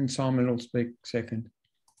start, and then Simon will speak second.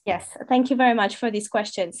 Yes, thank you very much for these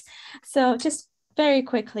questions. So just very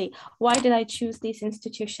quickly, why did I choose these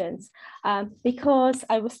institutions? Because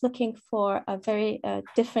I was looking for a very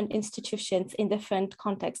different institutions in different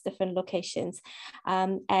contexts, different locations.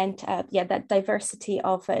 Yeah, that diversity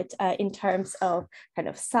of it in terms of kind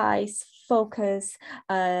of size, focus,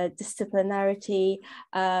 disciplinarity,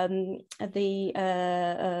 the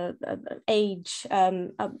age,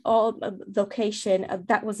 all location,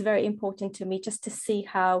 that was very important to me, just to see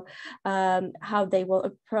how they will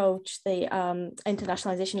approach the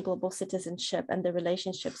internationalization, global citizenship, and the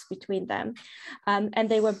relationships between them. And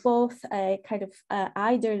they were both kind of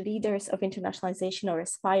either leaders of internationalization or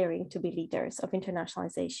aspiring to be leaders of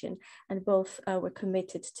internationalization, and both were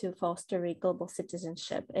committed to fostering global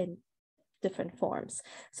citizenship in different forms.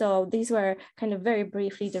 So these were kind of very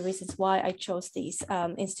briefly the reasons why I chose these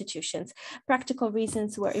institutions. Practical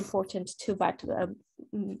reasons were important too, but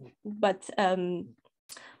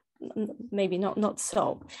maybe not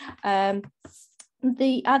so.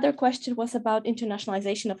 The other question was about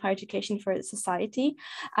internationalization of higher education for society,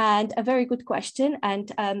 and a very good question.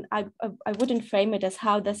 And I wouldn't frame it as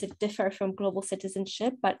how does it differ from global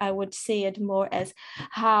citizenship, but I would see it more as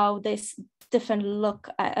how this different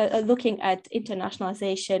looking at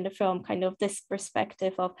internationalization from kind of this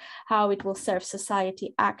perspective of how it will serve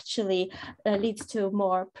society actually leads to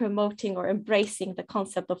more promoting or embracing the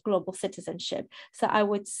concept of global citizenship. So I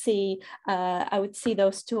would see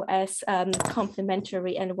those two as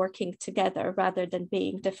complementary and working together rather than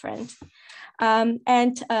being different.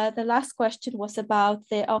 The last question was about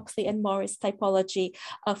the Oxley and Morris typology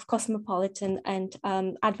of cosmopolitan and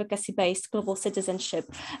advocacy-based global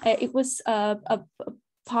citizenship. It was a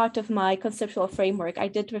part of my conceptual framework. I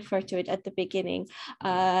did refer to it at the beginning,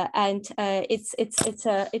 it's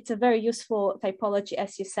a very useful typology,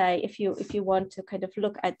 as you say, if you want to kind of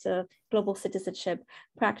look at the global citizenship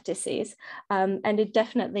practices, and it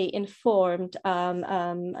definitely informed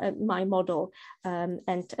my model and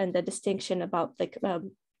the distinction about like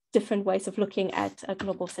different ways of looking at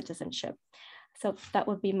global citizenship. So that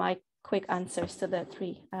would be my quick answers to the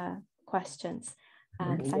three questions.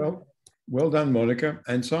 Well done, Monika.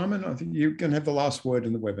 And Simon, I think you can have the last word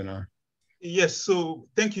in the webinar. Yes, so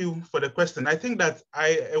thank you for the question. I think that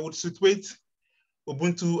I would situate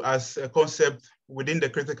Ubuntu as a concept within the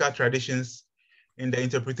critical traditions in the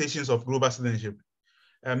interpretations of global citizenship,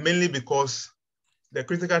 mainly because the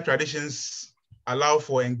critical traditions allow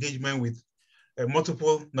for engagement with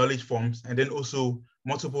multiple knowledge forms and then also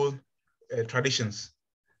multiple traditions.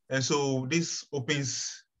 And so this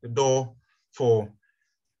opens the door for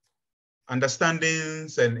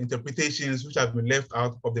understandings and interpretations which have been left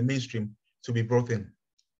out of the mainstream to be brought in.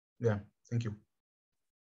 Yeah, thank you.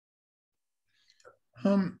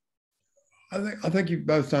 I think you've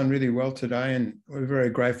both done really well today, and we're very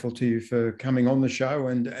grateful to you for coming on the show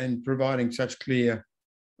and providing such clear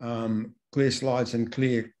slides and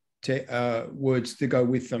clear words to go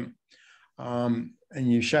with them.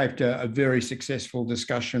 And you shaped a very successful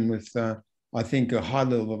discussion with, I think, a high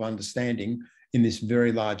level of understanding in this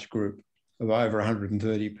very large group of over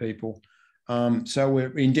 130 people. So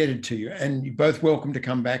we're indebted to you, and you're both welcome to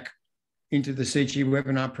come back into the CGHE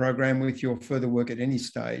webinar program with your further work at any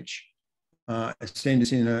stage. Send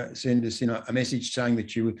us in a message saying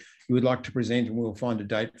that you would like to present, and we'll find a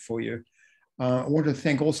date for you. I want to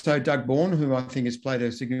thank also Doug Bourne, who I think has played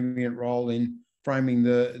a significant role in framing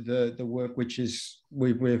the work which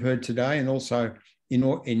we've heard today, and also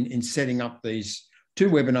in setting up these two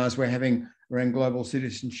webinars we're having around global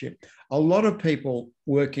citizenship. A lot of people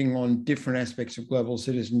working on different aspects of global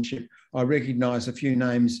citizenship. I recognise a few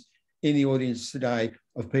names in the audience today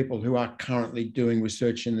of people who are currently doing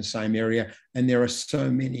research in the same area, and there are so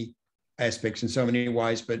many aspects in so many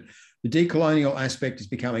ways, but the decolonial aspect is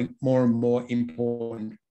becoming more and more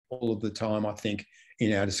important all of the time, I think,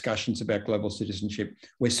 in our discussions about global citizenship.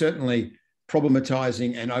 We're certainly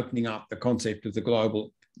problematizing and opening up the concept of the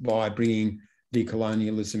global by bringing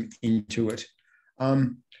decolonialism into it.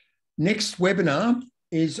 Next webinar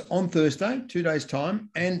is on Thursday, 2 days' time,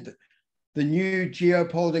 and the new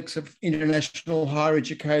geopolitics of international higher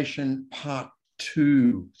education, part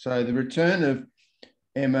 2. So the return of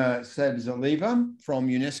Emma Sabzaleva from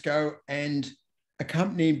UNESCO, and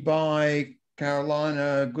accompanied by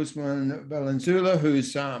Carolina Guzman Valenzuela,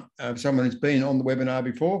 who's someone who's been on the webinar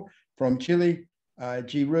before, from Chile,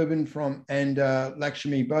 G. Rubin and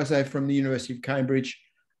Lakshmi Bose from the University of Cambridge.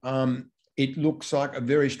 It looks like a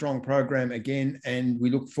very strong program again, and we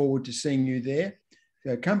look forward to seeing you there.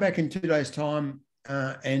 So come back in 2 days' time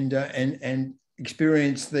and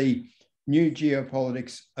experience the new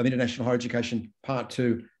geopolitics of international higher education, part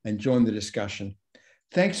 2, and join the discussion.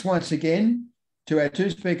 Thanks once again to our two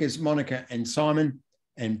speakers, Monika and Simon,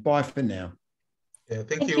 and bye for now. Yeah,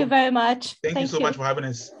 thank you. Thank you very much. Thank you so much for having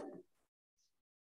us.